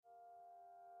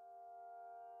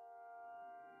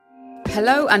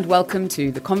Hello and welcome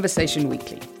to The Conversation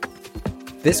Weekly.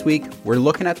 This week, we're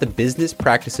looking at the business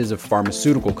practices of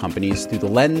pharmaceutical companies through the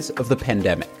lens of the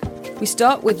pandemic. We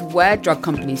start with where drug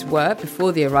companies were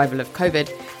before the arrival of COVID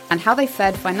and how they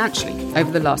fared financially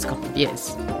over the last couple of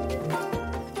years.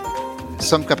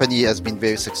 Some company has been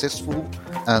very successful,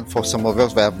 and for some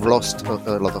others, they have lost a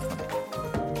lot of money.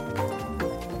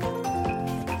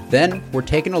 Then, we're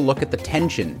taking a look at the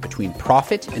tension between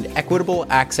profit and equitable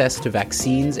access to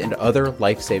vaccines and other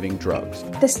life-saving drugs.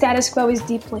 The status quo is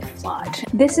deeply flawed.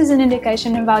 This is an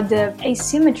indication about the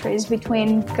asymmetries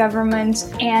between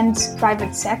government and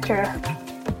private sector.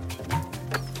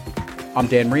 I'm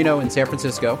Dan Marino in San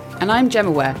Francisco. And I'm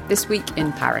Gemma Ware, this week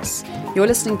in Paris. You're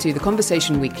listening to The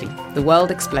Conversation Weekly, the world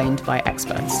explained by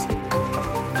experts.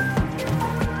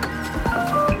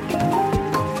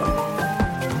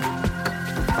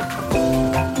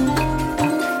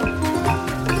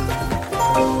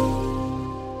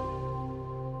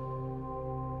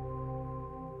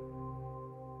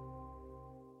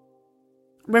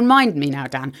 Remind me now,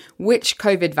 Dan, which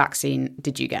COVID vaccine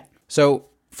did you get? So,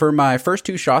 for my first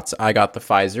two shots, I got the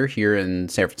Pfizer here in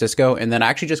San Francisco, and then I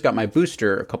actually just got my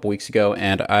booster a couple weeks ago,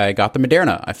 and I got the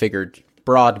Moderna. I figured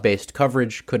broad-based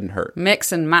coverage couldn't hurt.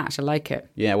 Mix and match, I like it.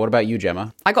 Yeah, what about you,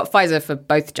 Gemma? I got Pfizer for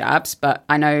both jabs, but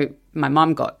I know my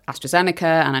mum got AstraZeneca,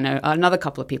 and I know another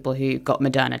couple of people who got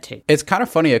Moderna too. It's kind of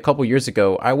funny, a couple years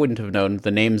ago, I wouldn't have known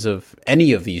the names of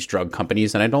any of these drug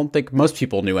companies, and I don't think most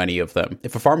people knew any of them.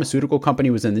 If a pharmaceutical company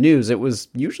was in the news, it was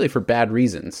usually for bad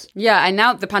reasons. Yeah, and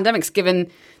now the pandemic's given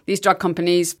these drug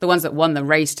companies, the ones that won the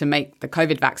race to make the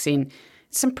COVID vaccine,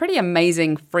 some pretty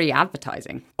amazing free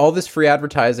advertising. All this free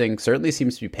advertising certainly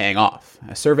seems to be paying off.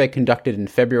 A survey conducted in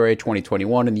February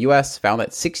 2021 in the US found that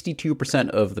 62%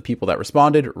 of the people that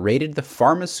responded rated the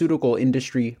pharmaceutical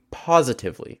industry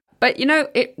positively. But, you know,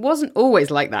 it wasn't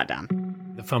always like that, Dan.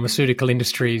 The pharmaceutical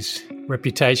industry's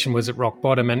reputation was at rock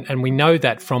bottom, and we know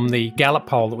that from the Gallup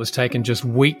poll that was taken just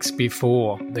weeks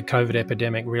before the COVID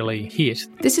epidemic really hit.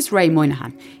 This is Ray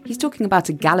Moynihan. He's talking about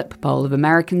a Gallup poll of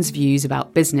Americans' views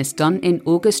about business done in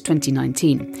August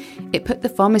 2019. It put the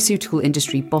pharmaceutical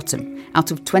industry bottom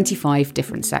out of 25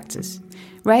 different sectors.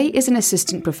 Ray is an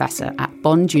assistant professor at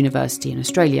Bond University in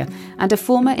Australia and a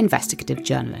former investigative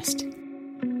journalist.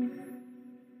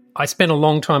 I spent a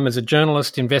long time as a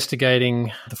journalist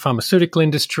investigating the pharmaceutical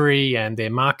industry and their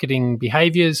marketing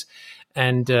behaviours.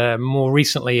 And more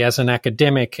recently, as an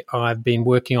academic, I've been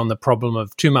working on the problem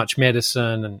of too much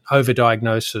medicine and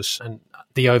overdiagnosis and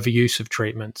the overuse of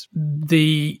treatments.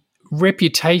 The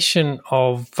reputation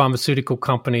of pharmaceutical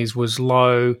companies was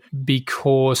low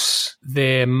because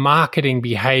their marketing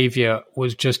behaviour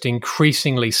was just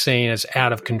increasingly seen as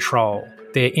out of control.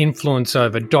 Their influence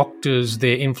over doctors,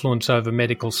 their influence over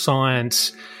medical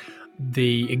science,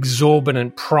 the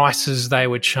exorbitant prices they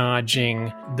were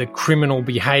charging, the criminal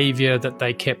behaviour that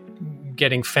they kept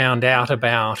getting found out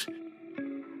about.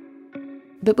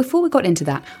 But before we got into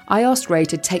that, I asked Ray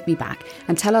to take me back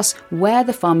and tell us where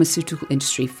the pharmaceutical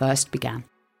industry first began.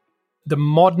 The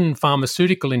modern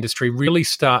pharmaceutical industry really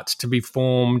starts to be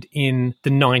formed in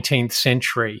the 19th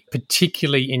century,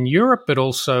 particularly in Europe, but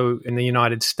also in the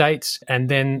United States. And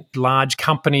then large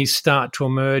companies start to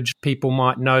emerge. People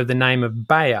might know the name of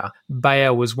Bayer.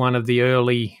 Bayer was one of the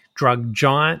early drug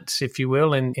giants, if you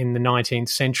will, in the 19th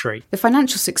century. The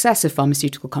financial success of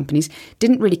pharmaceutical companies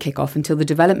didn't really kick off until the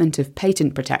development of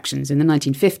patent protections in the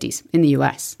 1950s in the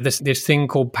US. This thing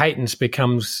called patents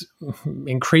becomes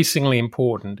increasingly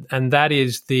important, and that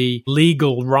is the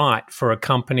legal right for a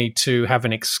company to have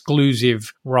an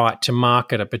exclusive right to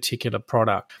market a particular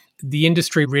product. The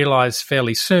industry realized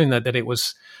fairly soon that it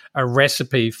was a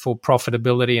recipe for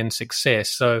profitability and success.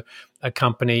 So a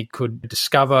company could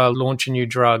discover, launch a new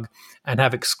drug, and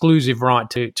have exclusive right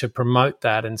to promote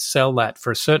that and sell that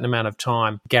for a certain amount of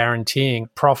time, guaranteeing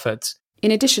profits.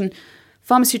 In addition,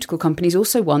 pharmaceutical companies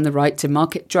also won the right to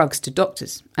market drugs to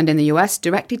doctors, and in the US,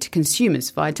 directly to consumers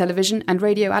via television and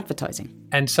radio advertising.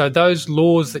 And so those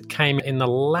laws that came in the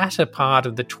latter part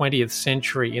of the 20th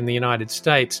century in the United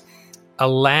States,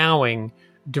 allowing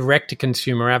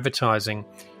direct-to-consumer advertising,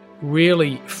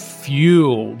 really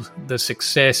fueled the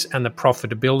success and the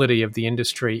profitability of the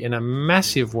industry in a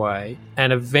massive way.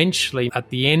 And eventually, at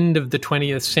the end of the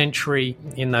 20th century,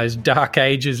 in those dark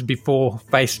ages before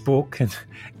Facebook and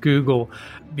Google,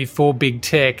 before big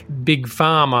tech, big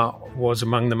pharma was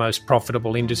among the most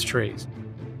profitable industries.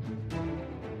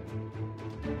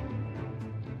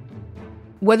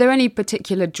 Were there any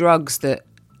particular drugs that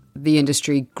the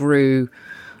industry grew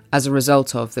as a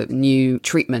result of, the new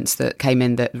treatments that came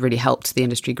in that really helped the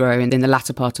industry grow in the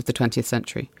latter part of the 20th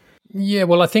century? Yeah,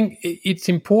 well, I think it's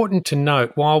important to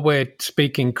note while we're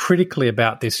speaking critically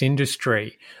about this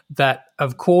industry that,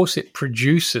 of course, it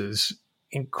produces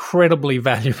incredibly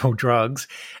valuable drugs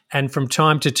and from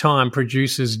time to time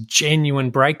produces genuine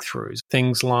breakthroughs,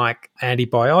 things like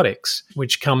antibiotics,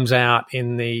 which comes out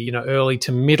in the early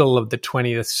to middle of the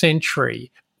 20th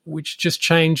century, which just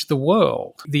changed the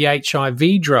world. The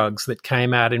HIV drugs that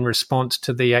came out in response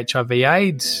to the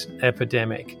HIV/AIDS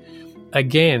epidemic.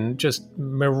 Again, just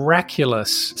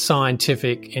miraculous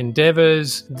scientific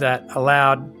endeavors that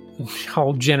allowed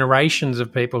whole generations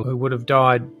of people who would have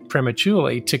died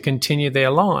prematurely to continue their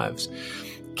lives.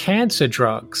 Cancer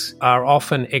drugs are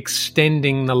often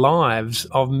extending the lives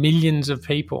of millions of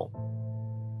people.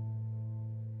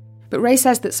 But Ray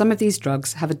says that some of these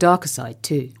drugs have a darker side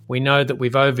too. We know that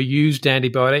we've overused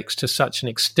antibiotics to such an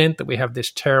extent that we have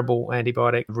this terrible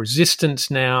antibiotic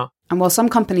resistance now. And while some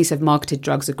companies have marketed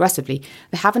drugs aggressively,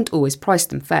 they haven't always priced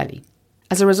them fairly.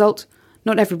 As a result,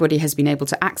 not everybody has been able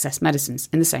to access medicines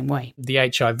in the same way. The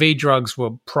HIV drugs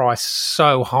were priced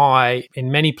so high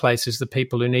in many places the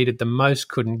people who needed them most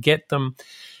couldn't get them.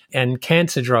 And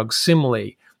cancer drugs,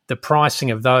 similarly, the pricing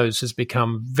of those has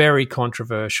become very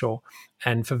controversial.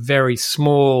 And for very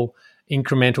small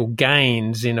incremental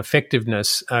gains in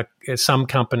effectiveness, some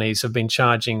companies have been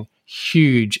charging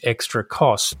huge extra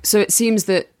costs. So it seems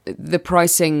that the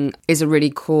pricing is a really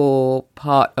core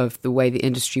part of the way the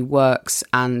industry works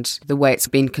and the way it's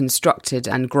been constructed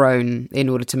and grown in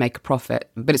order to make a profit.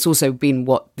 But it's also been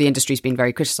what the industry's been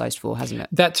very criticised for, hasn't it?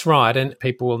 That's right. And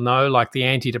people will know, like the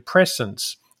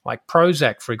antidepressants, like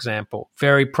Prozac, for example,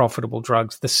 very profitable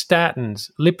drugs. The statins,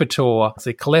 Lipitor,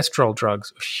 the cholesterol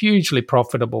drugs, hugely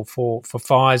profitable for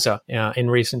Pfizer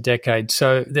in recent decades.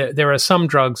 So there are some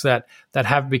drugs that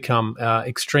have become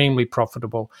extremely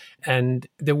profitable. And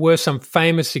there were some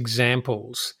famous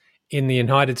examples in the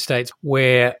United States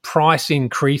where price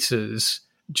increases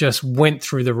just went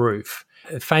through the roof.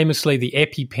 Famously, the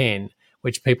EpiPen,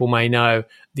 which people may know,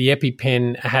 the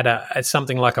EpiPen had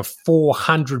something like a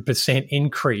 400%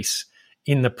 increase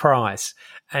in the price.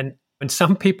 And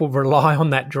some people rely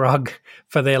on that drug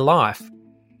for their life.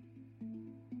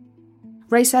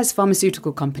 Ray says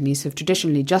pharmaceutical companies have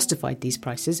traditionally justified these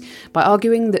prices by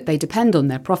arguing that they depend on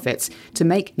their profits to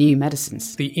make new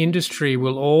medicines. The industry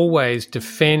will always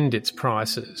defend its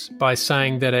prices by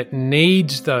saying that it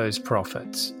needs those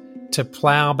profits to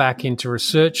plough back into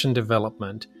research and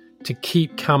development to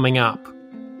keep coming up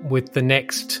with the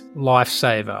next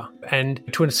lifesaver. And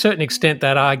to a certain extent,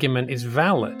 that argument is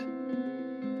valid.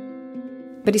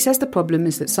 But he says the problem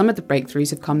is that some of the breakthroughs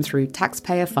have come through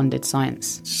taxpayer-funded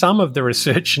science. Some of the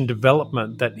research and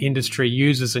development that industry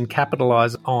uses and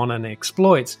capitalises on and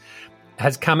exploits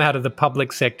has come out of the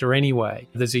public sector anyway.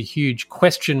 There's a huge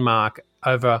question mark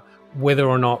over whether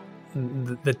or not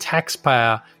the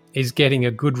taxpayer is getting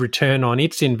a good return on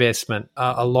its investment.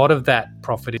 A lot of that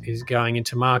profit is going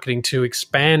into marketing to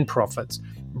expand profits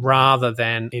rather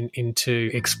than into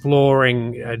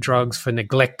exploring drugs for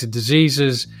neglected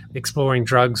diseases, exploring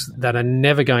drugs that are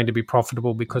never going to be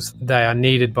profitable because they are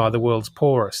needed by the world's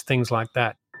poorest, things like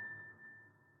that.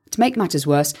 To make matters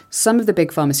worse, some of the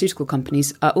big pharmaceutical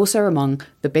companies are also among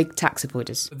the big tax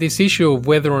avoiders. This issue of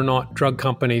whether or not drug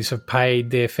companies have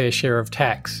paid their fair share of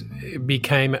tax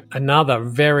became another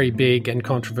very big and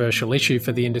controversial issue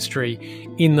for the industry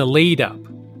in the lead up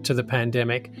to the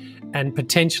pandemic, and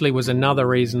potentially was another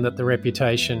reason that the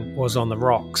reputation was on the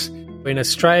rocks. In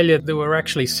Australia, there were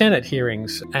actually Senate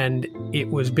hearings, and it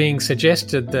was being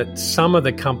suggested that some of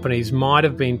the companies might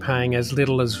have been paying as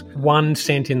little as 1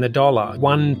 cent in the dollar,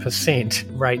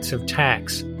 1% rates of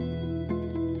tax.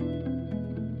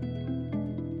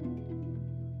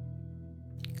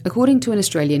 According to an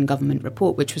Australian government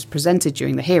report which was presented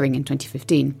during the hearing in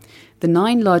 2015, the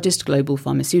 9 largest global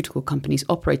pharmaceutical companies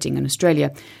operating in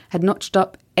Australia had notched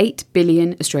up 8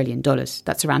 billion Australian dollars,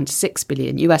 that's around 6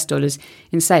 billion US dollars,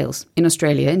 in sales in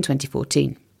Australia in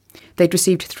 2014. They'd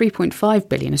received 3.5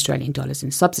 billion Australian dollars in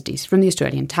subsidies from the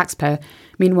Australian taxpayer.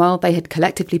 Meanwhile, they had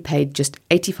collectively paid just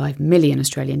 85 million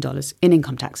Australian dollars in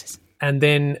income taxes. And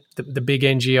then the big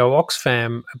NGO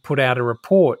Oxfam put out a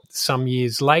report some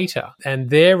years later, and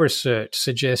their research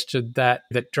suggested that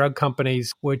drug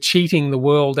companies were cheating the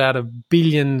world out of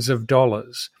billions of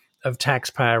dollars of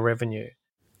taxpayer revenue.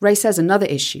 Ray says another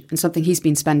issue, and something he's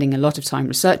been spending a lot of time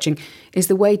researching, is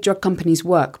the way drug companies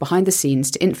work behind the scenes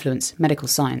to influence medical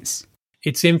science.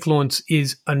 Its influence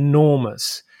is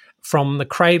enormous. From the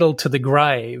cradle to the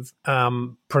grave,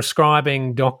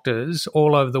 prescribing doctors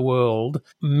all over the world,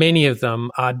 many of them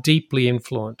are deeply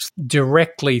influenced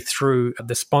directly through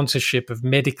the sponsorship of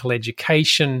medical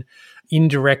education,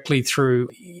 indirectly through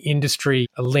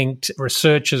industry-linked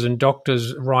researchers and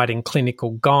doctors writing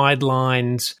clinical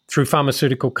guidelines, through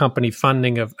pharmaceutical company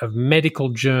funding of medical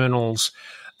journals,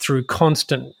 through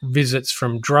constant visits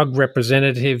from drug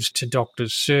representatives to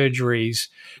doctors' surgeries,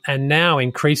 and now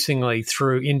increasingly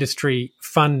through industry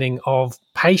funding of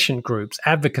patient groups,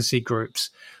 advocacy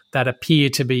groups that appear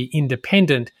to be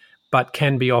independent but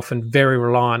can be often very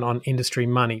reliant on industry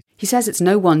money. He says it's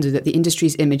no wonder that the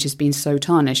industry's image has been so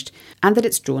tarnished and that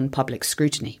it's drawn public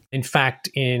scrutiny. In fact,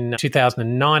 in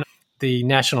 2009, the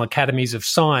National Academies of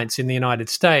Science in the United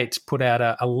States put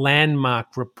out a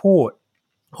landmark report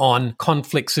on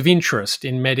conflicts of interest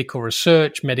in medical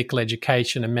research, medical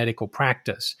education, and medical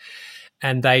practice.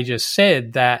 And they just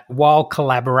said that while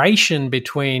collaboration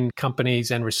between companies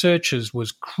and researchers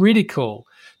was critical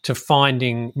to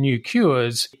finding new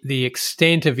cures, the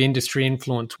extent of industry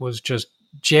influence was just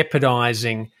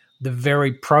jeopardizing the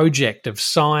very project of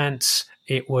science.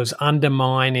 It was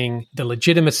undermining the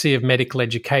legitimacy of medical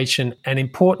education and,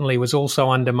 importantly, was also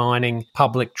undermining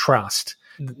public trust.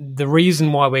 The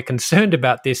reason why we're concerned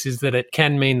about this is that it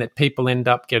can mean that people end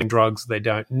up getting drugs they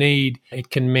don't need. It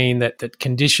can mean that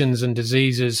conditions and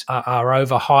diseases are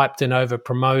overhyped and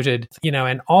overpromoted,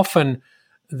 and often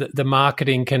the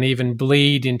marketing can even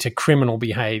bleed into criminal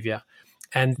behavior.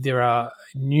 And there are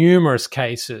numerous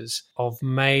cases of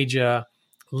major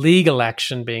legal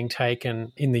action being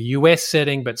taken in the US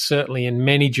setting, but certainly in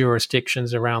many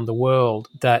jurisdictions around the world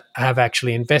that have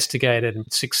actually investigated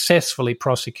and successfully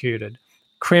prosecuted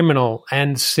criminal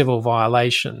and civil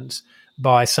violations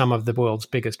by some of the world's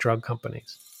biggest drug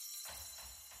companies.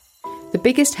 The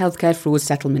biggest healthcare fraud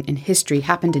settlement in history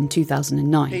happened in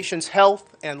 2009. Patients'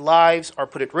 health and lives are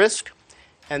put at risk,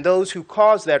 and those who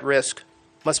cause that risk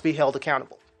must be held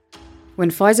accountable. When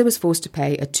Pfizer was forced to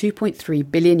pay a $2.3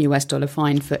 billion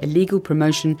fine for illegal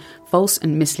promotion, false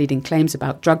and misleading claims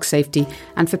about drug safety,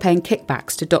 and for paying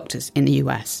kickbacks to doctors in the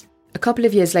US. A couple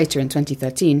of years later, in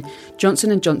 2013,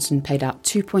 Johnson & Johnson paid out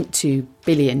 $2.2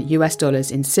 billion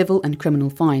in civil and criminal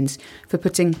fines for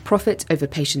putting profit over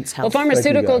patients' health. Well,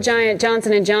 pharmaceutical giant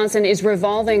Johnson & Johnson is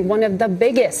revolving one of the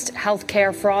biggest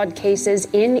healthcare fraud cases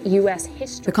in U.S.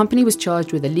 history. The company was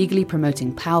charged with illegally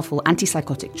promoting powerful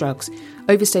antipsychotic drugs,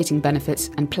 overstating benefits,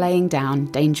 and playing down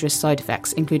dangerous side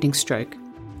effects, including stroke.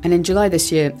 And in July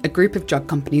this year, a group of drug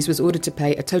companies was ordered to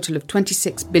pay a total of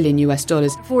 $26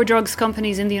 billion. 4 drugs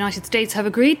companies in the United States have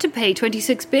agreed to pay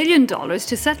 $26 billion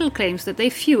to settle claims that they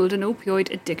fueled an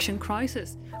opioid addiction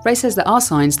crisis. Ray says there are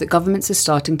signs that governments are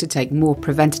starting to take more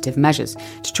preventative measures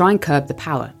to try and curb the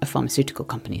power of pharmaceutical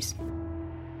companies.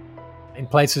 In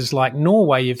places like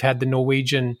Norway, you've had the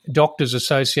Norwegian Doctors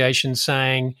Association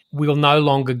saying we'll no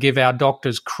longer give our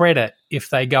doctors credit if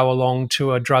they go along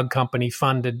to a drug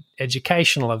company-funded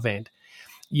educational event.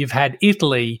 You've had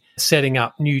Italy setting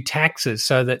up new taxes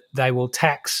so that they will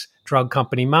tax drug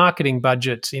company marketing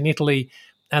budgets in Italy,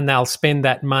 and they'll spend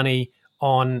that money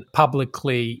on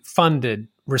publicly funded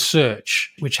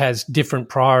research, which has different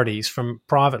priorities from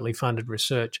privately funded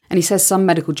research. And he says some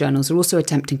medical journals are also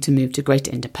attempting to move to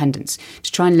greater independence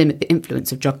to try and limit the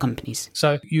influence of drug companies.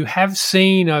 So you have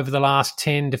seen over the last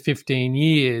 10 to 15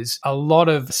 years a lot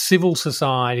of civil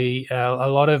society, a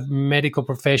lot of medical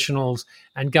professionals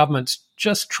and governments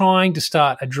just trying to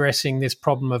start addressing this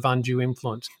problem of undue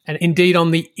influence. And indeed,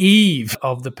 on the eve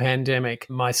of the pandemic,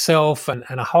 myself and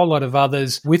a whole lot of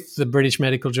others with the British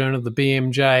Medical Journal, the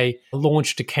BMJ,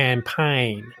 launched a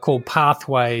campaign called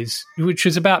Pathways, which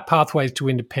was about pathways to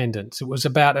independence. It was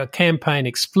about a campaign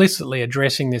explicitly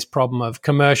addressing this problem of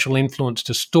commercial influence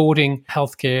distorting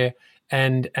healthcare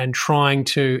and trying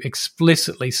to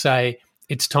explicitly say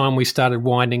it's time we started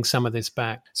winding some of this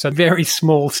back. So very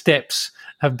small steps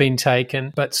have been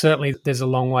taken, but certainly there's a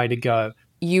long way to go.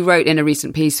 You wrote in a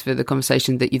recent piece for The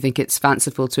Conversation that you think it's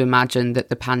fanciful to imagine that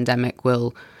the pandemic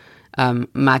will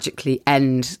magically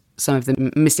end some of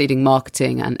the misleading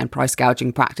marketing and price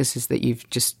gouging practices that you've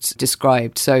just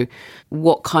described. So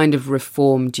what kind of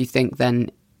reform do you think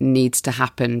then needs to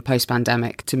happen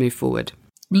post-pandemic to move forward?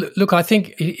 Look, I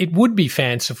think it would be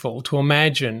fanciful to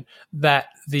imagine that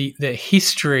the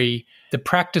history, the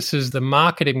practices, the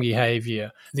marketing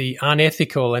behavior, the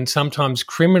unethical and sometimes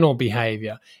criminal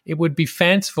behavior, it would be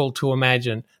fanciful to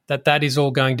imagine that that is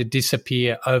all going to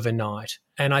disappear overnight.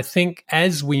 And I think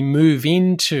as we move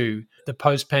into the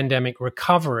post-pandemic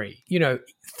recovery,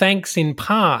 thanks in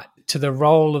part to the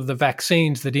role of the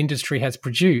vaccines that industry has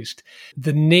produced,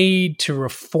 the need to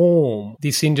reform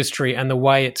this industry and the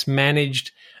way it's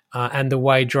managed and the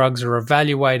way drugs are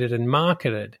evaluated and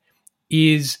marketed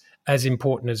is as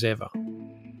important as ever.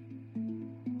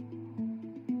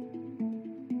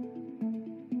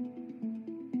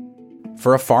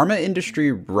 For a pharma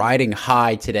industry riding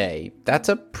high today, that's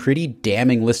a pretty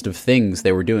damning list of things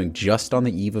they were doing just on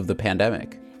the eve of the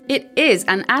pandemic. It is,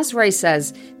 and as Ray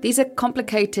says, these are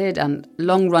complicated and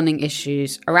long-running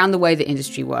issues around the way the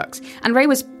industry works. And Ray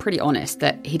was pretty honest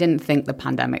that he didn't think the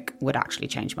pandemic would actually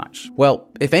change much. Well,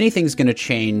 if anything's going to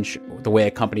change the way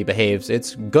a company behaves,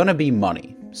 it's going to be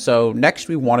money. So next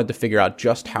we wanted to figure out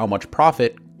just how much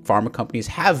profit pharma companies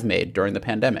have made during the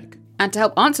pandemic. And to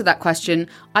help answer that question,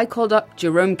 I called up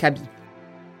Jérôme Cabi.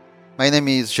 My name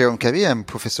is Jérôme Cabi. I'm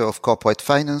professor of corporate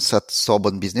finance at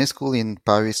Sorbonne Business School in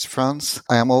Paris, France.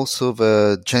 I am also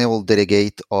the general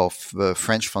delegate of the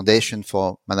French Foundation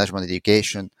for Management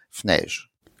Education, FNEJ.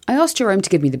 I asked Jérôme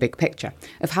to give me the big picture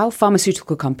of how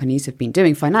pharmaceutical companies have been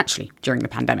doing financially during the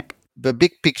pandemic. The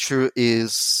big picture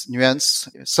is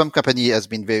nuanced. Some company has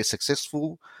been very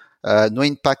successful, no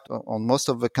impact on most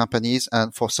of the companies,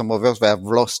 and for some others, they have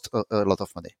lost a lot of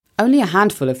money. Only a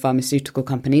handful of pharmaceutical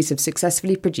companies have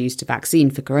successfully produced a vaccine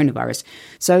for coronavirus,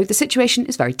 so the situation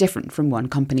is very different from one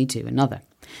company to another.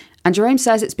 And Jérôme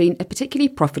says it's been a particularly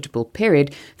profitable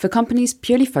period for companies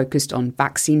purely focused on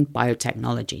vaccine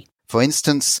biotechnology. For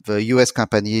instance, the US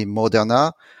company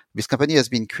Moderna, this company has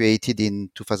been created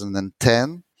in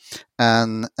 2010,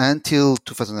 and until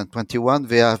 2021,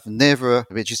 they have never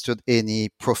registered any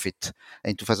profit.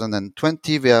 In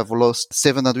 2020, they have lost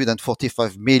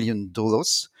 $745 million,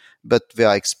 but they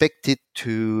are expected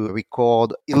to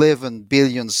record $11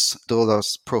 billion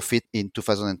profit in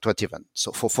 2021.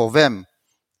 So for them,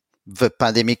 the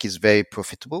pandemic is very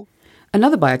profitable.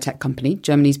 Another biotech company,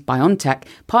 Germany's BioNTech,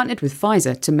 partnered with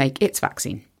Pfizer to make its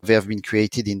vaccine. They have been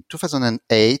created in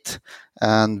 2008,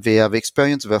 and they have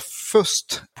experienced their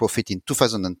first profit in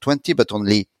 2020, but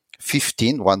only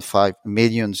 15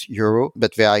 million euro.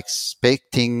 But they are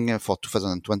expecting for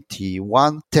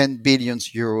 2021, 10 billion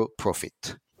euro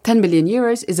profit. 10 billion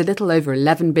euros is a little over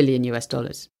 11 billion US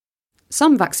dollars.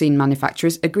 Some vaccine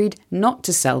manufacturers agreed not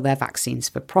to sell their vaccines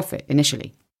for profit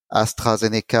initially.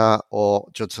 AstraZeneca or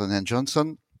Johnson &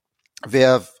 Johnson, they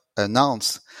have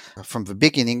announced from the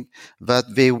beginning that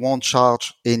they won't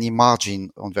charge any margin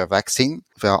on their vaccine.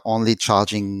 They are only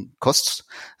charging costs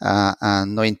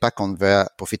and no impact on their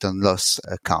profit and loss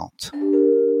account.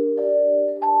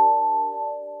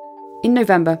 In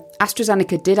November,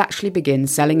 AstraZeneca did actually begin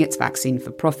selling its vaccine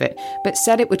for profit, but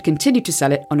said it would continue to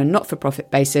sell it on a not-for-profit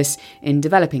basis in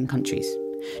developing countries.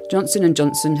 Johnson &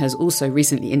 Johnson has also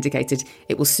recently indicated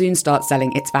it will soon start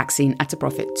selling its vaccine at a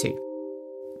profit too.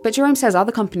 But Jérôme says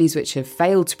other companies which have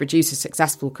failed to produce a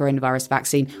successful coronavirus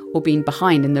vaccine or been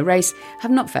behind in the race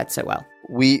have not fared so well.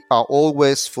 We are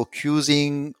always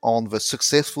focusing on the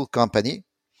successful company,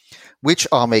 which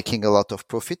are making a lot of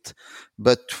profit,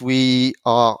 but we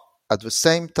are at the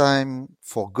same time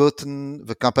forgotten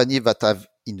the company that have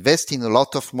invested a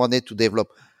lot of money to develop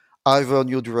either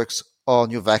new drugs or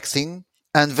new vaccine,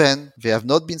 and then they have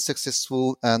not been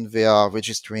successful and they are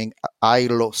registering a high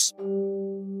loss.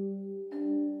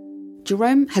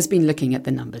 Jérôme has been looking at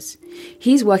the numbers.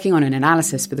 He's working on an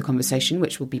analysis for the conversation,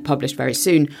 which will be published very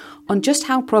soon, on just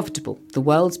how profitable the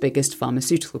world's biggest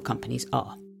pharmaceutical companies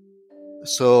are.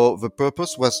 So the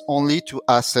purpose was only to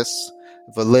assess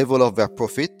the level of their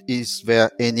profit. Is there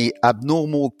any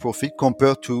abnormal profit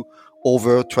compared to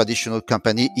other traditional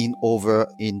company in other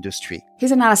industry?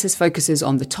 His analysis focuses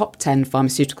on the top 10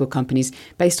 pharmaceutical companies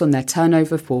based on their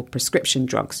turnover for prescription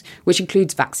drugs, which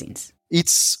includes vaccines.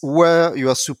 It's where you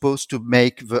are supposed to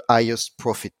make the highest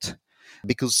profit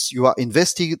because you are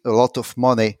investing a lot of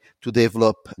money to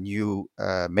develop new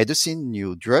medicine,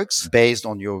 new drugs based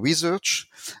on your research.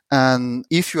 And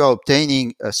if you are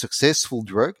obtaining a successful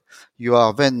drug, you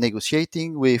are then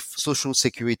negotiating with social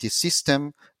security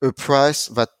system a price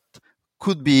that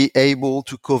could be able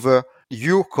to cover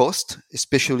your cost,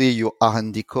 especially your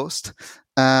R&D cost,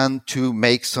 and to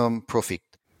make some profit.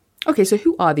 Okay, so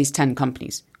who are these 10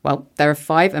 companies? Well, there are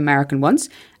 5 American ones: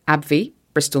 AbbVie,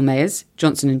 Bristol Myers,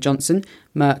 Johnson & Johnson,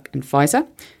 Merck and Pfizer,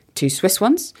 2 Swiss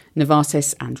ones,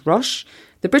 Novartis and Roche,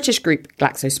 the British group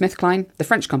GlaxoSmithKline, the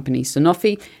French company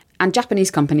Sanofi, and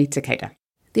Japanese company Takeda.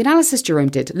 The analysis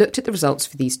Jérôme did looked at the results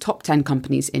for these top 10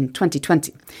 companies in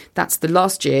 2020. That's the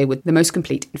last year with the most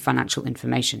complete financial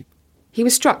information. He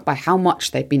was struck by how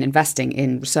much they've been investing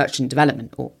in research and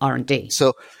development, or R&D.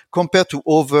 So compared to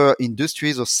other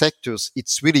industries or sectors,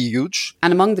 it's really huge.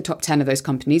 And among the top 10 of those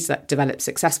companies that developed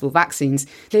successful vaccines,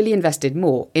 clearly invested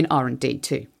more in R&D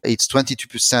too. It's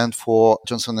 22% for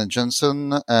Johnson &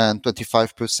 Johnson and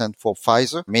 25% for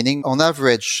Pfizer, meaning on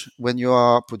average, when you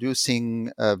are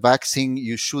producing a vaccine,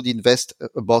 you should invest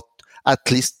about at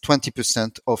least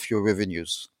 20% of your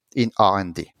revenues. in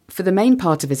R&D. For the main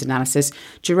part of his analysis,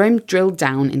 Jerome drilled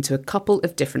down into a couple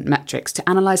of different metrics to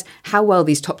analyse how well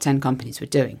these top 10 companies were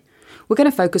doing. We're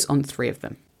going to focus on 3 of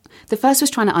them. The first was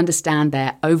trying to understand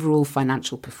their overall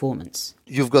financial performance.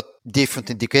 You've got different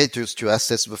indicators to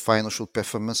assess the financial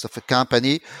performance of a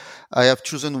company. I have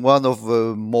chosen one of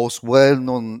the most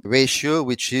well-known ratio,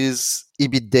 which is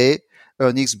EBITDA,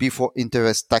 earnings before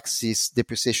interest, taxes,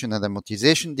 depreciation and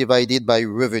amortization divided by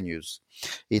revenues.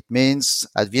 It means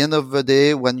at the end of the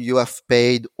day, when you have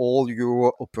paid all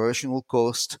your operational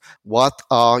costs, what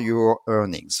are your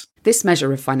earnings? This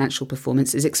measure of financial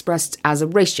performance is expressed as a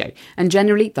ratio, and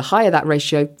generally, the higher that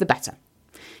ratio, the better.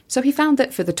 So he found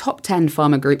that for the top 10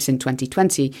 pharma groups in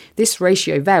 2020, this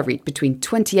ratio varied between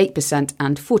 28%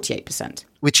 and 48%.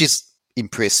 Which is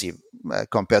impressive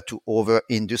compared to other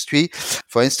industry.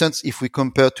 For instance, if we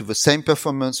compare to the same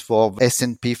performance for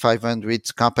S&P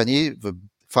 500 company, the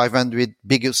 500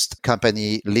 biggest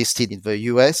company listed in the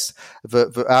US,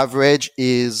 the average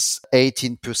is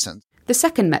 18%. The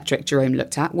second metric Jerome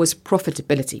looked at was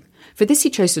profitability. For this, he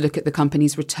chose to look at the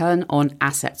company's return on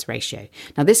assets ratio.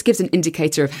 Now, this gives an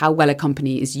indicator of how well a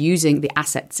company is using the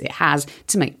assets it has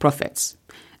to make profits.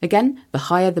 Again, the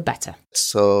higher the better.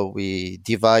 So we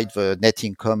divide the net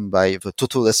income by the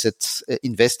total assets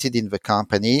invested in the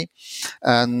company,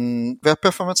 and their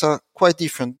performance are quite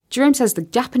different. Jerome says the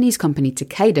Japanese company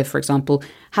Takeda, for example,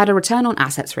 had a return on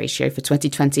assets ratio for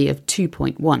 2020 of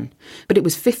 2.1, but it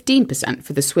was 15%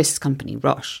 for the Swiss company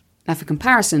Roche. Now, for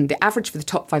comparison, the average for the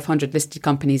top 500 listed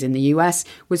companies in the US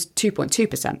was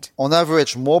 2.2%. On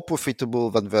average, more profitable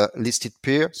than the listed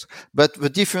peers, but the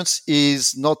difference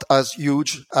is not as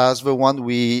huge as the one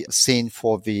we seen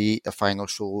for the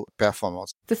financial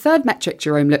performance. The third metric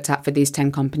Jerome looked at for these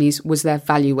 10 companies was their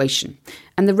valuation,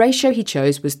 and the ratio he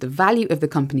chose was the value of the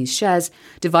company's shares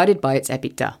divided by its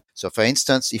EBITDA. So, for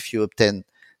instance, if you obtain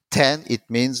 10, it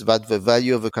means that the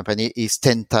value of a company is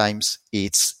 10 times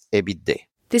its EBITDA.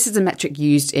 This is a metric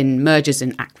used in mergers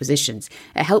and acquisitions.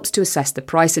 It helps to assess the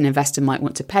price an investor might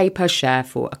want to pay per share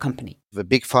for a company. The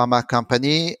big pharma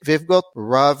company, they've got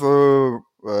rather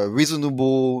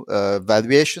reasonable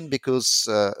valuation because,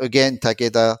 again,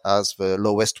 Takeda has the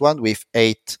lowest one with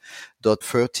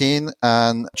 8.13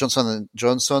 and Johnson &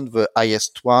 Johnson, the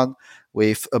highest one,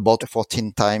 with about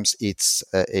 14 times its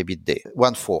EBITDA,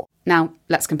 1.4. Now,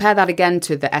 let's compare that again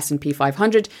to the S&P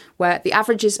 500, where the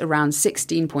average is around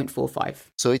 16.45.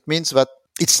 So it means that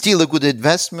it's still a good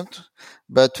investment,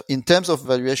 but in terms of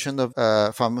valuation of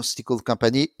a pharmaceutical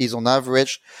company is on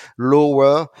average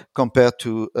lower compared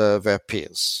to their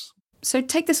peers. So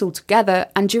take this all together,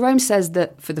 and Jerome says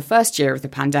that for the first year of the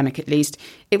pandemic at least,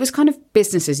 it was kind of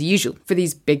business as usual for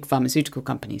these big pharmaceutical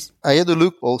companies. I had a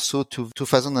look also to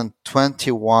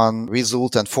 2021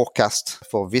 result and forecast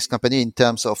for this company in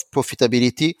terms of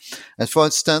profitability. And for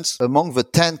instance, among the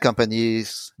 10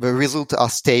 companies, the results are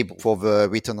stable for the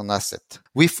return on asset,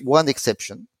 with one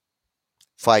exception,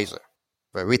 Pfizer.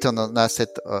 The return on asset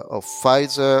of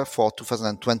Pfizer for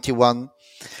 2021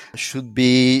 should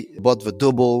be about the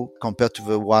double compared to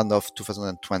the one of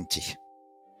 2020.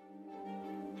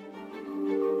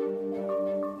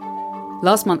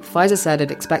 Last month, Pfizer said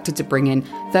it expected to bring in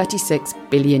 $36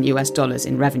 billion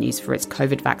in revenues for its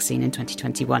COVID vaccine in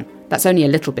 2021. That's only a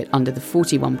little bit under the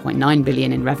 $41.9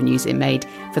 billion in revenues it made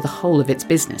for the whole of its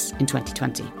business in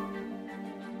 2020.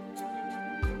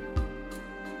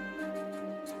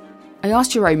 I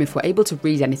asked Jerome if we're able to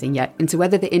read anything yet into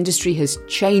whether the industry has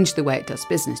changed the way it does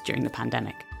business during the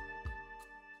pandemic.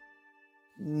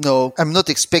 No, I'm not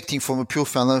expecting from a pure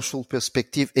financial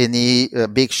perspective any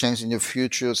big change in the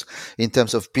futures in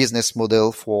terms of business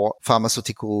model for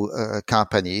pharmaceutical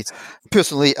companies.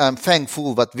 Personally, I'm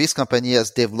thankful that this company has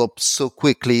developed so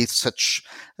quickly such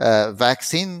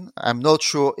vaccine. I'm not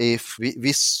sure if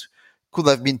this could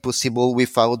have been possible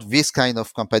without this kind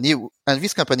of company. And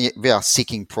this company, they are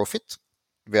seeking profit.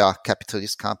 They are a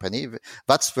capitalist company.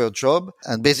 That's their job.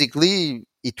 And basically,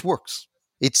 it works.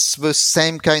 It's the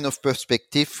same kind of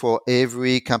perspective for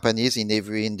every companies in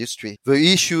every industry. The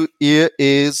issue here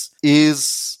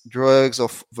is drugs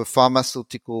of the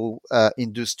pharmaceutical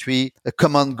industry a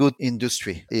common good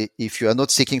industry? If you are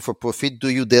not seeking for profit, do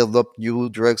you develop new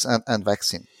drugs and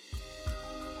vaccine?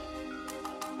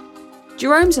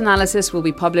 Jerome's analysis will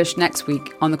be published next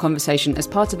week on The Conversation as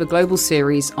part of a global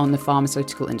series on the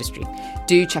pharmaceutical industry.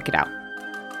 Do check it out.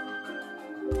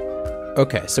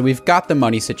 Okay, so we've got the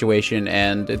money situation,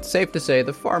 and it's safe to say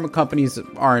the pharma companies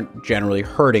aren't generally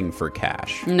hurting for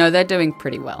cash. No, they're doing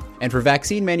pretty well. And for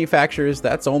vaccine manufacturers,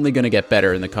 that's only going to get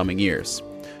better in the coming years.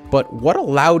 But what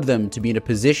allowed them to be in a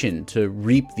position to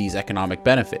reap these economic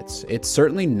benefits? It's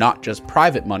certainly not just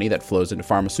private money that flows into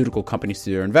pharmaceutical companies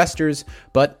to their investors,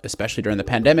 but, especially during the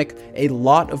pandemic, a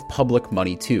lot of public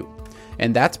money too.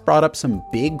 And that's brought up some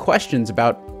big questions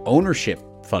about ownership,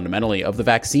 fundamentally, of the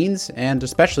vaccines, and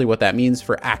especially what that means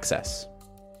for access.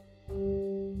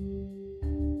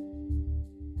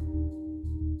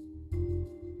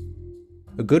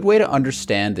 A good way to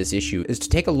understand this issue is to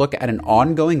take a look at an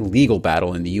ongoing legal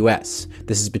battle in the US.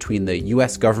 This is between the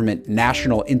US government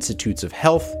National Institutes of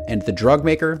Health and the drug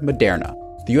maker Moderna.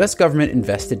 The US government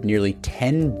invested nearly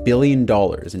 $10 billion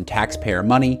in taxpayer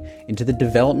money into the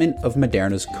development of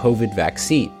Moderna's COVID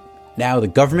vaccine. Now, the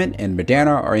government and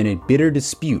Moderna are in a bitter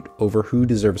dispute over who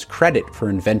deserves credit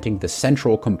for inventing the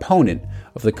central component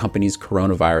of the company's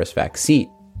coronavirus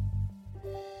vaccine.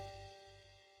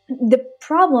 The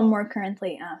problem we're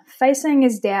currently facing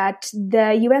is that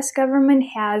the US government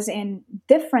has, in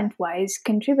different ways,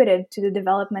 contributed to the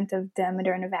development of the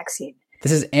Moderna vaccine.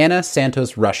 This is Anna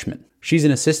Santos Rushman. She's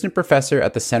an assistant professor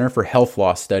at the Center for Health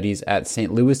Law Studies at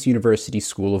St. Louis University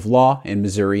School of Law in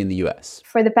Missouri in the US.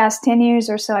 For the past 10 years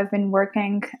or so, I've been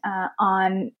working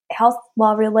on health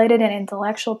law-related and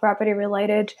intellectual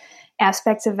property-related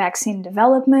aspects of vaccine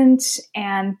development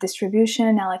and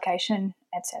distribution, allocation,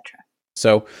 etc.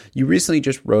 So you recently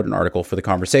just wrote an article for The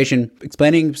Conversation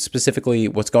explaining specifically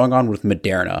what's going on with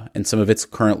Moderna and some of its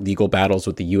current legal battles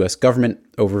with the US government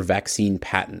over vaccine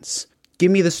patents. Give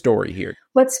me the story here.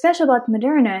 What's special about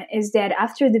Moderna is that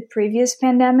after the previous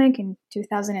pandemic in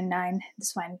 2009, the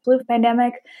swine flu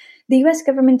pandemic, the US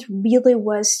government really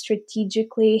was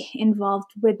strategically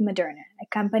involved with Moderna, a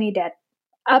company that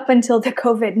up until the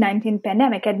COVID-19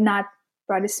 pandemic had not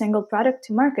brought a single product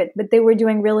to market, but they were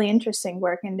doing really interesting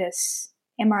work in this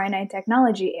mRNA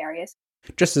technology areas.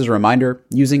 Just as a reminder,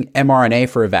 using mRNA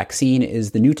for a vaccine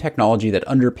is the new technology that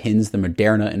underpins the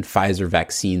Moderna and Pfizer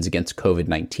vaccines against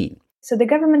COVID-19. So the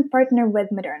government partnered with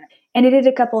Moderna, and it did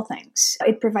a couple things.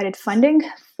 It provided funding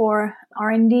for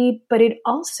R&D, but it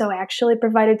also actually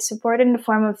provided support in the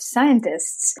form of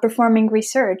scientists performing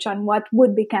research on what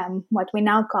would become what we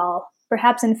now call,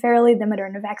 perhaps unfairly, the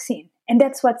Moderna vaccine. And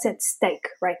that's what's at stake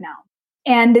right now.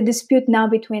 And the dispute now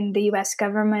between the US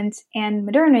government and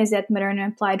Moderna is that Moderna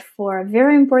applied for a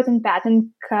very important patent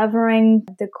covering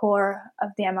the core of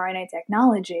the mRNA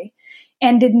technology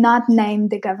and did not name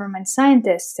the government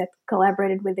scientists that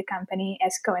collaborated with the company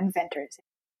as co-inventors.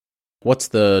 What's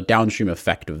the downstream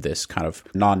effect of this kind of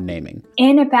non-naming?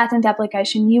 In a patent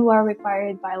application, you are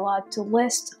required by law to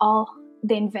list all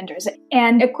the inventors.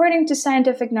 And according to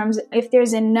scientific norms, if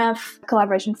there's enough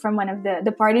collaboration from one of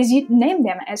the parties, you name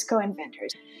them as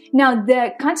co-inventors. Now,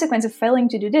 the consequence of failing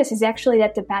to do this is actually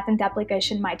that the patent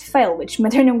application might fail, which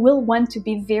Moderna will want to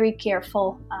be very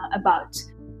careful about.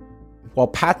 While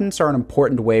patents are an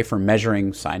important way for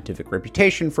measuring scientific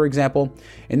reputation, for example,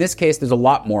 in this case, there's a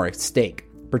lot more at stake,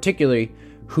 particularly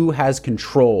who has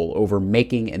control over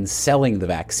making and selling the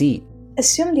vaccine.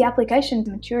 Assume the application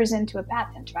matures into a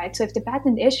patent, right? So if the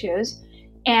patent issues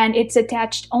and it's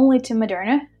attached only to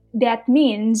Moderna, that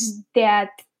means that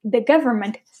the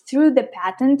government, through the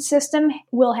patent system,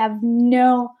 will have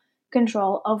no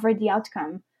control over the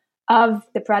outcome of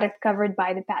the product covered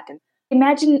by the patent.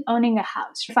 Imagine owning a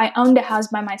house. If I owned a house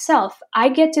by myself, I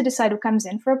get to decide who comes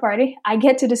in for a party. I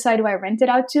get to decide who I rent it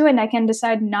out to, and I can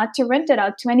decide not to rent it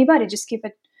out to anybody, just keep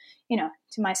it,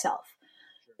 to myself.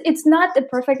 It's not a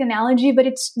perfect analogy, but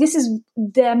this is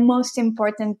the most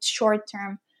important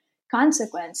short-term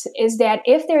consequence, is that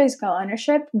if there is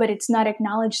co-ownership, but it's not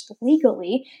acknowledged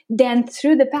legally, then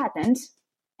through the patent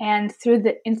and through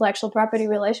the intellectual property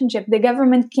relationship, the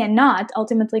government cannot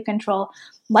ultimately control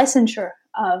licensure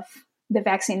of the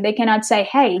vaccine. They cannot say,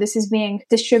 hey, this is being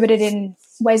distributed in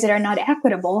ways that are not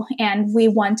equitable, and we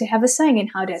want to have a say in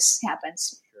how this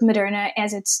happens. Moderna,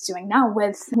 as it's doing now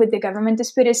with the government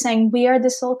dispute, is saying we are the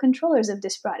sole controllers of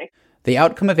this product. The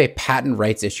outcome of a patent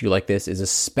rights issue like this is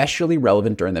especially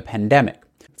relevant during the pandemic.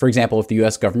 For example, if the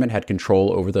US government had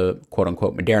control over the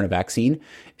quote-unquote Moderna vaccine,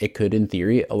 it could, in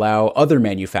theory, allow other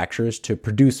manufacturers to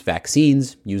produce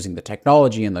vaccines using the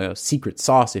technology and the secret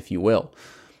sauce, if you will.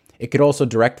 It could also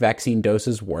direct vaccine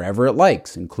doses wherever it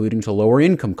likes, including to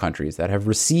lower-income countries that have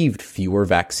received fewer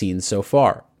vaccines so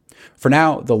far. For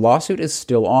now, the lawsuit is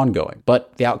still ongoing,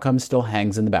 but the outcome still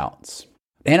hangs in the balance.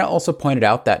 Anna also pointed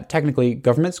out that technically,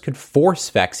 governments could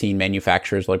force vaccine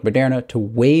manufacturers like Moderna to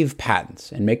waive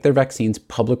patents and make their vaccines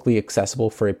publicly accessible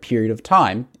for a period of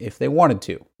time if they wanted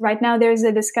to. Right now, there's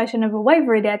a discussion of a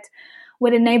waiver that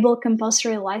would enable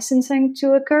compulsory licensing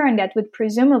to occur, and that would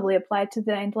presumably apply to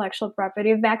the intellectual property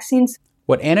of vaccines.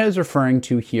 What Anna is referring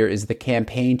to here is the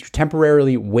campaign to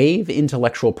temporarily waive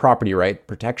intellectual property right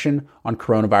protection on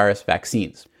coronavirus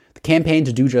vaccines. The campaign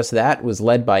to do just that was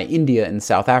led by India and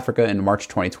South Africa in March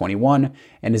 2021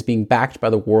 and is being backed by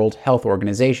the World Health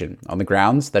Organization on the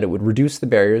grounds that it would reduce the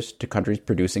barriers to countries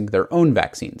producing their own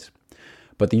vaccines.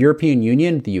 But the European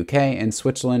Union, the UK, and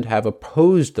Switzerland have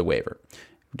opposed the waiver.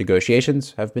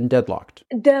 Negotiations have been deadlocked.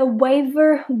 The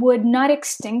waiver would not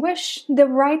extinguish the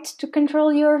right to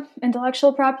control your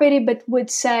intellectual property, but would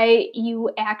say you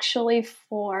actually,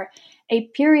 for a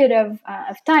period of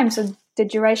time, so the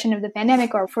duration of the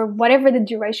pandemic or for whatever the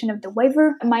duration of the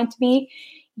waiver might be,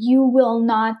 you will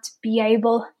not be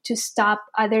able to stop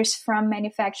others from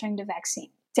manufacturing the vaccine.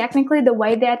 Technically, the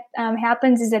way that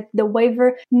happens is that the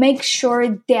waiver makes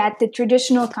sure that the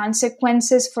traditional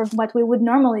consequences for what we would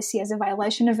normally see as a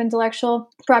violation of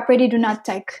intellectual property do not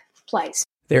take place.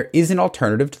 There is an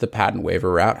alternative to the patent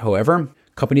waiver route, however.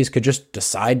 Companies could just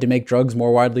decide to make drugs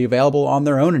more widely available on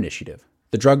their own initiative.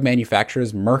 The drug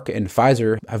manufacturers Merck and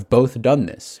Pfizer have both done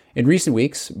this. In recent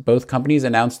weeks, both companies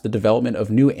announced the development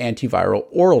of new antiviral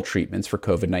oral treatments for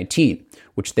COVID-19,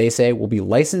 which they say will be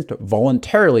licensed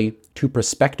voluntarily to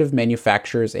prospective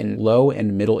manufacturers in low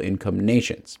and middle income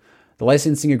nations. The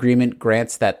licensing agreement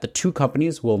grants that the two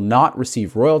companies will not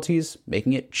receive royalties,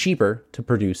 making it cheaper to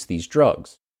produce these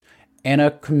drugs.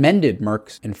 Anna commended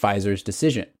Merck's and Pfizer's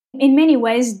decision. In many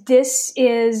ways, this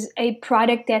is a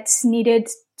product that's needed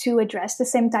to address the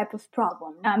same type of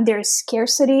problem. There's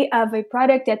scarcity of a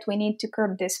product that we need to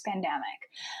curb this pandemic.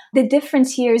 The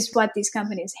difference here is what these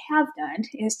companies have done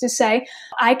is to say,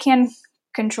 I can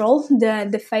control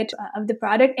the fate of the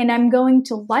product and I'm going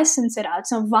to license it out.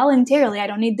 So voluntarily, I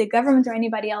don't need the government or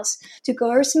anybody else to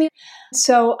coerce me.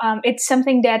 So it's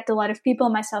something that a lot of people,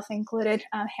 myself included,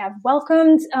 have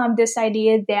welcomed, this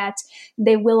idea that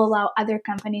they will allow other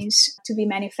companies to be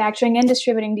manufacturing and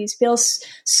distributing these pills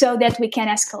so that we can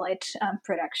escalate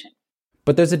production.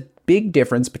 But there's a big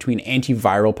difference between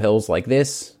antiviral pills like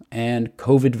this and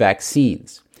COVID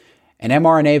vaccines. An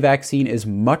mRNA vaccine is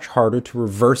much harder to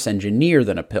reverse engineer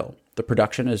than a pill. The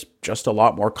production is just a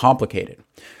lot more complicated.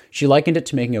 She likened it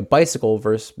to making a bicycle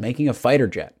versus making a fighter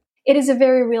jet. It is a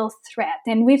very real threat.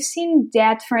 And we've seen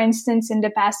that, for instance, in the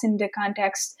past in the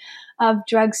context of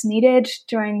drugs needed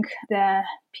during the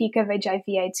peak of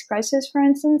HIV/AIDS crisis, for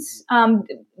instance.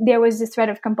 There was the threat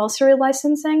of compulsory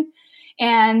licensing,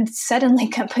 and suddenly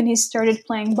companies started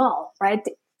playing ball, right?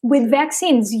 With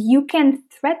vaccines, you can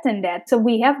threaten that. So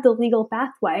we have the legal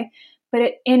pathway, but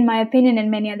in my opinion, and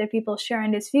many other people share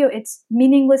in this view, it's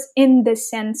meaningless in the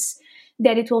sense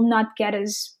that it will not get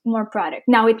us more product.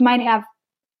 Now, it might have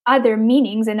other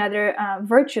meanings and other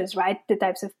virtues, right? The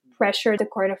types of pressure, the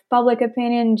court of public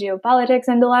opinion, geopolitics,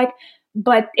 and the like,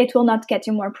 but it will not get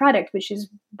you more product, which is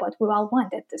what we all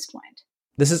want at this point.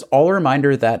 This is all a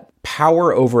reminder that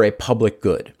power over a public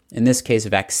good, in this case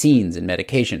vaccines and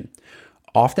medication,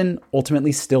 often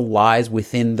ultimately still lies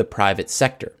within the private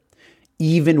sector,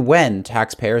 even when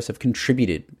taxpayers have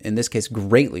contributed, in this case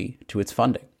greatly, to its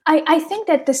funding. I think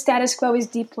that the status quo is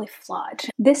deeply flawed.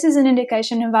 This is an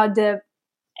indication about the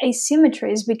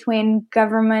asymmetries between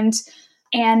government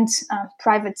and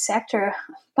private sector.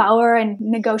 Power and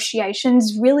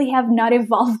negotiations really have not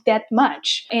evolved that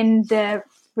much in the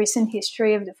recent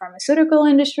history of the pharmaceutical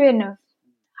industry and of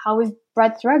how we've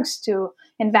brought drugs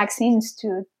and vaccines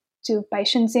to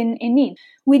patients in need.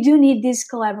 We do need these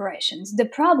collaborations. The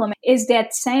problem is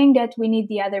that saying that we need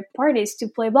the other parties to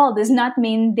play ball does not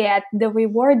mean that the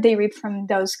reward they reap from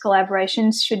those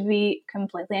collaborations should be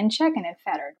completely unchecked and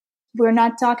unfettered. We're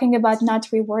not talking about not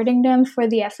rewarding them for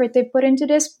the effort they put into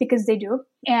this, because they do.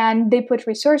 And they put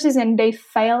resources and they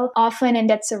fail often, and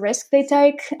that's a risk they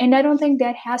take. And I don't think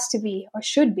that has to be or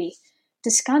should be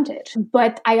discounted.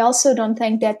 But I also don't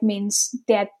think that means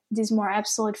that these more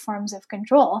absolute forms of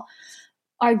control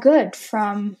are good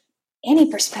from any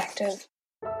perspective.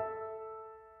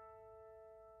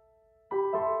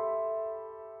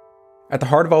 At the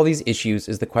heart of all these issues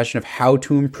is the question of how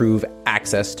to improve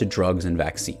access to drugs and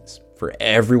vaccines for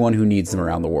everyone who needs them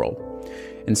around the world.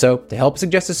 And so, to help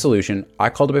suggest a solution, I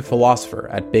called up a philosopher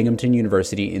at Binghamton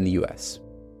University in the US.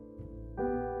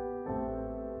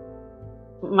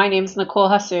 My name's Nicole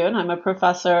Hassoun. I'm a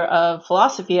professor of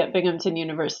philosophy at Binghamton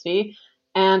University,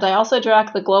 and I also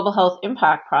direct the Global Health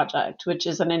Impact Project, which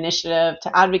is an initiative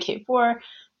to advocate for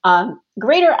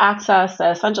greater access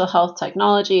to essential health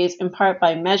technologies, in part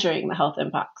by measuring the health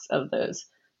impacts of those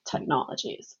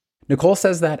technologies. Nicole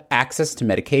says that access to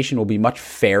medication will be much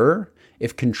fairer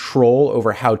if control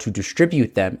over how to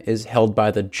distribute them is held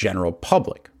by the general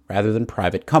public rather than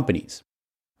private companies.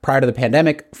 Prior to the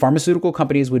pandemic, pharmaceutical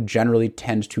companies would generally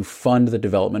tend to fund the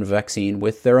development of a vaccine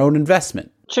with their own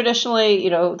investment. Traditionally,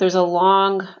 there's a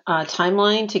long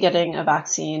timeline to getting a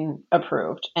vaccine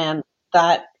approved, and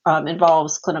that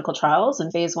involves clinical trials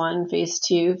and phase 1, phase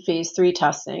 2, phase 3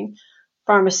 testing.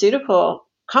 Pharmaceutical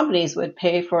companies would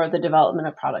pay for the development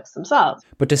of products themselves.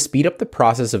 But to speed up the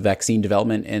process of vaccine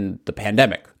development in the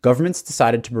pandemic, governments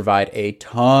decided to provide a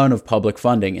ton of public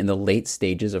funding in the late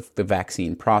stages of the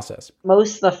vaccine process.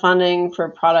 Most of the funding for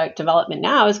product development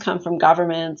now has come from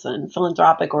governments and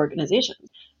philanthropic organizations.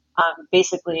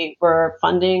 Basically, we're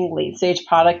funding late-stage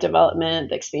product development,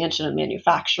 the expansion of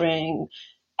manufacturing,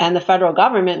 and the federal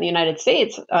government in the United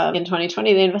States, in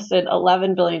 2020, they invested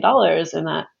 $11 billion in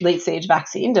that late-stage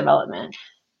vaccine development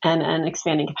and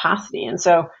expanding capacity. And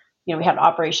so, we had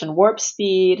Operation Warp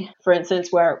Speed, for instance,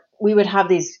 where we would have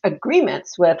these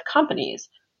agreements with companies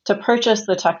to purchase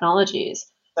the technologies.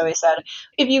 So we said,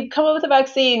 if you come up with a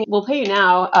vaccine, we'll pay you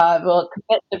now. We'll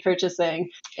commit to purchasing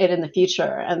it in the future.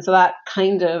 And so that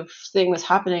kind of thing was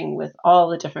happening with all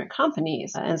the different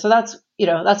companies. And so that's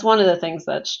one of the things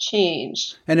that's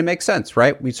changed. And it makes sense,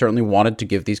 right? We certainly wanted to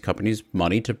give these companies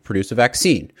money to produce a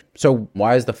vaccine. So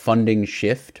why is the funding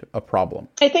shift a problem?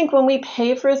 I think when we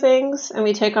pay for things and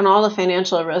we take on all the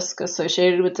financial risk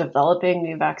associated with developing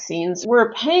new vaccines,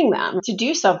 we're paying them to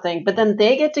do something, but then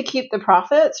they get to keep the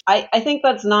profits. I think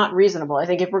that's not reasonable. I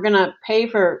think if we're going to pay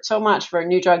for so much for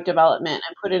new drug development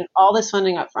and put in all this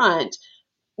funding up front,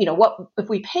 if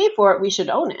we pay for it, we should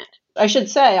own it. I should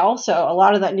say also, a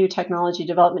lot of that new technology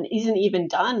development isn't even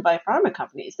done by pharma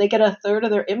companies. They get a third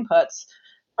of their inputs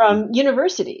from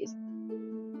universities.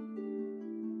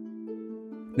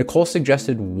 Nicole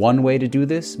suggested one way to do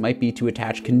this might be to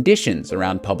attach conditions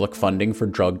around public funding for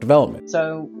drug development.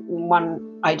 So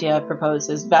one idea proposed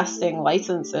is vesting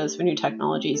licenses for new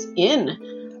technologies in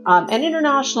an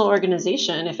international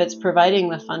organization if it's providing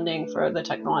the funding for the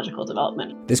technological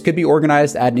development. This could be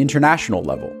organized at an international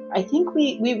level. I think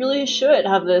we really should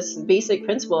have this basic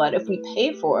principle that if we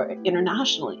pay for it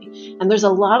internationally, and there's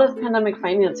a lot of pandemic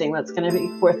financing that's going to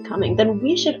be forthcoming, then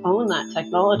we should own that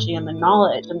technology and the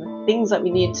knowledge and the things that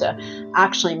we need to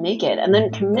actually make it, and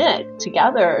then commit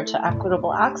together to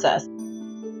equitable access.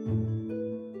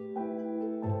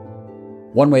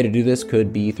 One way to do this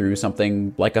could be through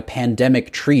something like a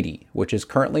pandemic treaty, which is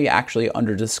currently actually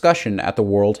under discussion at the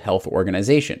World Health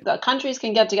Organization. The countries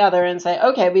can get together and say,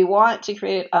 okay, we want to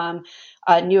create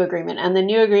a new agreement, and the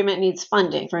new agreement needs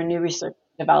funding for new research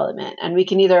and development. And we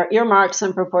can either earmark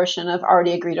some proportion of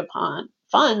already agreed upon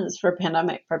funds for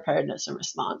pandemic preparedness and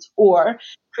response, or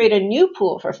create a new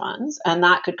pool for funds. And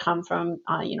that could come from,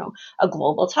 a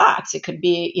global tax. It could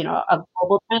be, a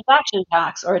global transaction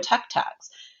tax or a tech tax.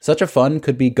 Such a fund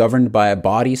could be governed by a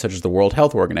body such as the World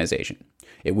Health Organization.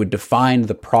 It would define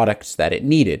the products that it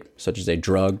needed, such as a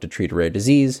drug to treat a rare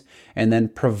disease, and then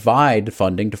provide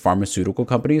funding to pharmaceutical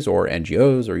companies or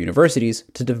NGOs or universities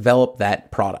to develop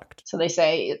that product. So they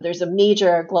say there's a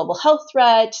major global health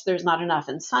threat, there's not enough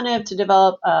incentive to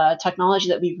develop a technology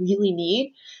that we really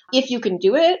need. If you can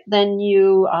do it, then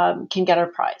you can get a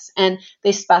prize. And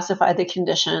they specify the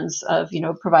conditions of,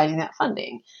 providing that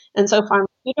funding. And so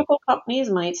pharmaceutical companies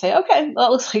might say, okay, well,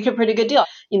 that looks like a pretty good deal.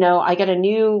 I get a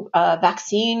new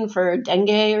vaccine for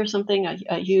dengue or something,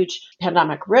 a huge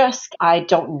pandemic risk. I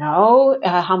don't know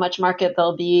how much market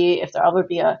there'll be, if there'll ever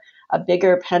be a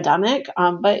bigger pandemic,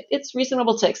 but it's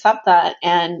reasonable to accept that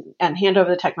and hand over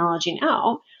the technology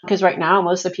now. Because right now,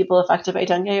 most of the people affected by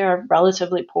dengue are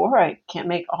relatively poor. I can't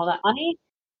make all that money.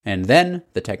 And then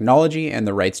the technology and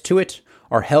the rights to it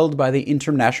are held by the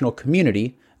international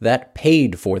community that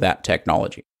paid for that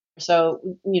technology. So,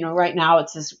 right now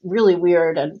it's this really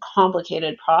weird and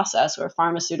complicated process where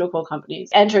pharmaceutical companies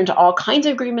enter into all kinds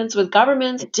of agreements with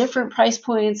governments at different price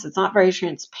points. It's not very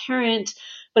transparent.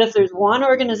 But if there's one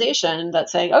organization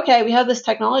that's saying, okay, we have this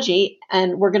technology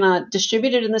and we're going to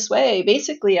distribute it in this way,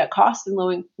 basically at cost in low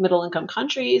and middle income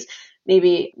countries,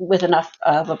 maybe with enough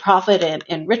of a profit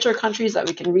in richer countries that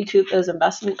we can recoup those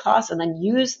investment costs and then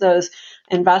use those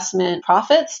investment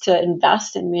profits to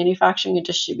invest in manufacturing and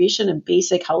distribution and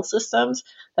basic health systems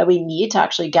that we need to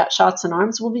actually get shots in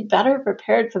arms, we'll be better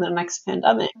prepared for the next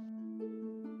pandemic.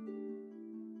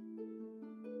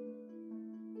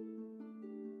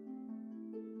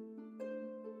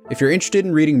 If you're interested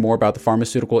in reading more about the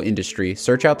pharmaceutical industry,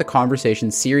 search out the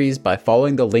Conversation series by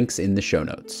following the links in the show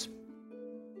notes.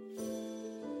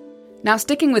 Now,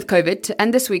 sticking with COVID, to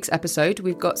end this week's episode,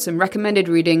 we've got some recommended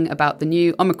reading about the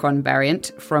new Omicron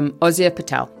variant from Ozia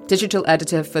Patel, digital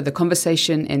editor for The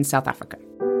Conversation in South Africa.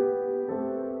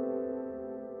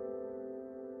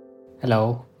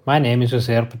 Hello, My name is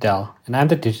Uzair Patel, and I'm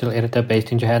the digital editor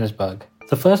based in Johannesburg.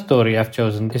 The first story I've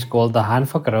chosen is called The Hunt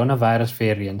for Coronavirus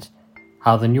Variants,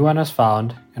 How the New One was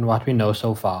Found and What We Know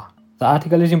So Far. The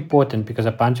article is important because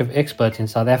a bunch of experts in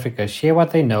South Africa share what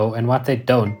they know and what they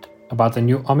don't about the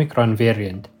new Omicron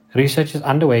variant. Research is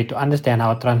underway to understand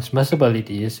how transmissible it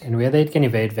is and whether it can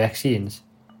evade vaccines.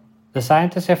 The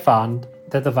scientists have found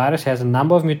that the virus has a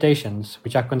number of mutations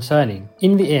which are concerning.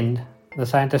 In the end, the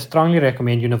scientists strongly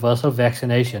recommend universal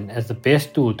vaccination as the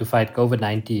best tool to fight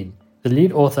COVID-19. The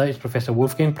lead author is Professor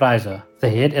Wolfgang Preiser, the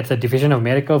head at the Division of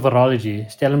Medical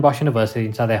Virology, Stellenbosch University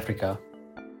in South Africa.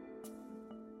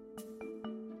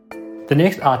 The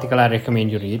next article I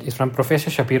recommend you read is from Professor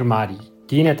Shapir Mahdi,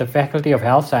 Dean at the Faculty of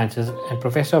Health Sciences and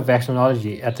Professor of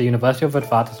Vaccinology at the University of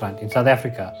Witwatersrand in South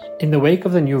Africa. In the wake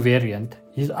of the new variant,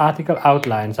 his article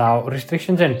outlines how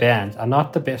restrictions and bans are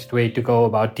not the best way to go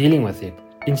about dealing with it.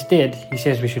 Instead, he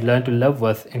says we should learn to live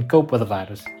with and cope with the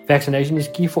virus. Vaccination is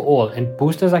key for all, and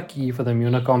boosters are key for the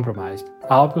immunocompromised.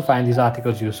 I hope you'll find these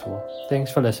articles useful.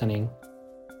 Thanks for listening.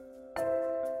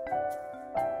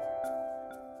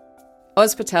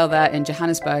 Oz Patel there in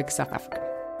Johannesburg, South Africa.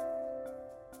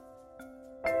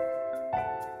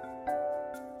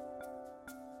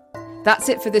 That's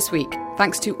it for this week.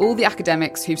 Thanks to all the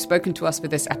academics who've spoken to us for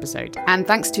this episode. And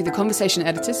thanks to the conversation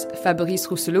editors, Fabrice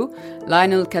Rousselot,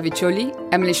 Lionel Caviccioli,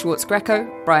 Emily Schwartz-Greco,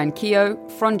 Brian Keogh,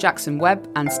 Fron Jackson-Webb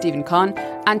and Stephen Kahn,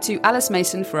 and to Alice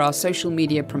Mason for our social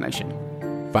media promotion.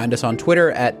 Find us on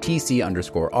Twitter at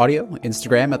TC_audio,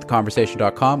 Instagram at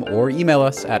theconversation.com, or email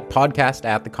us at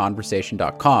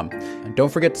podcast@theconversation.com. And don't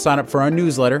forget to sign up for our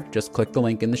newsletter. Just click the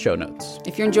link in the show notes.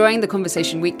 If you're enjoying The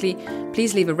Conversation Weekly,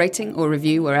 please leave a rating or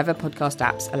review wherever podcast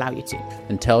apps allow you to.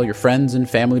 And tell your friends and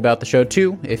family about the show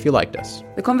too, if you liked us.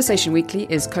 The Conversation Weekly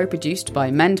is co-produced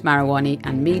by Mend Marawani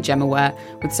and me, Gemma Ware,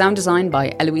 with sound design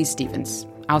by Eloise Stevens.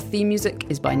 Our theme music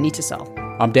is by Nita Saul.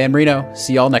 I'm Dan Marino.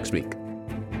 See y'all next week.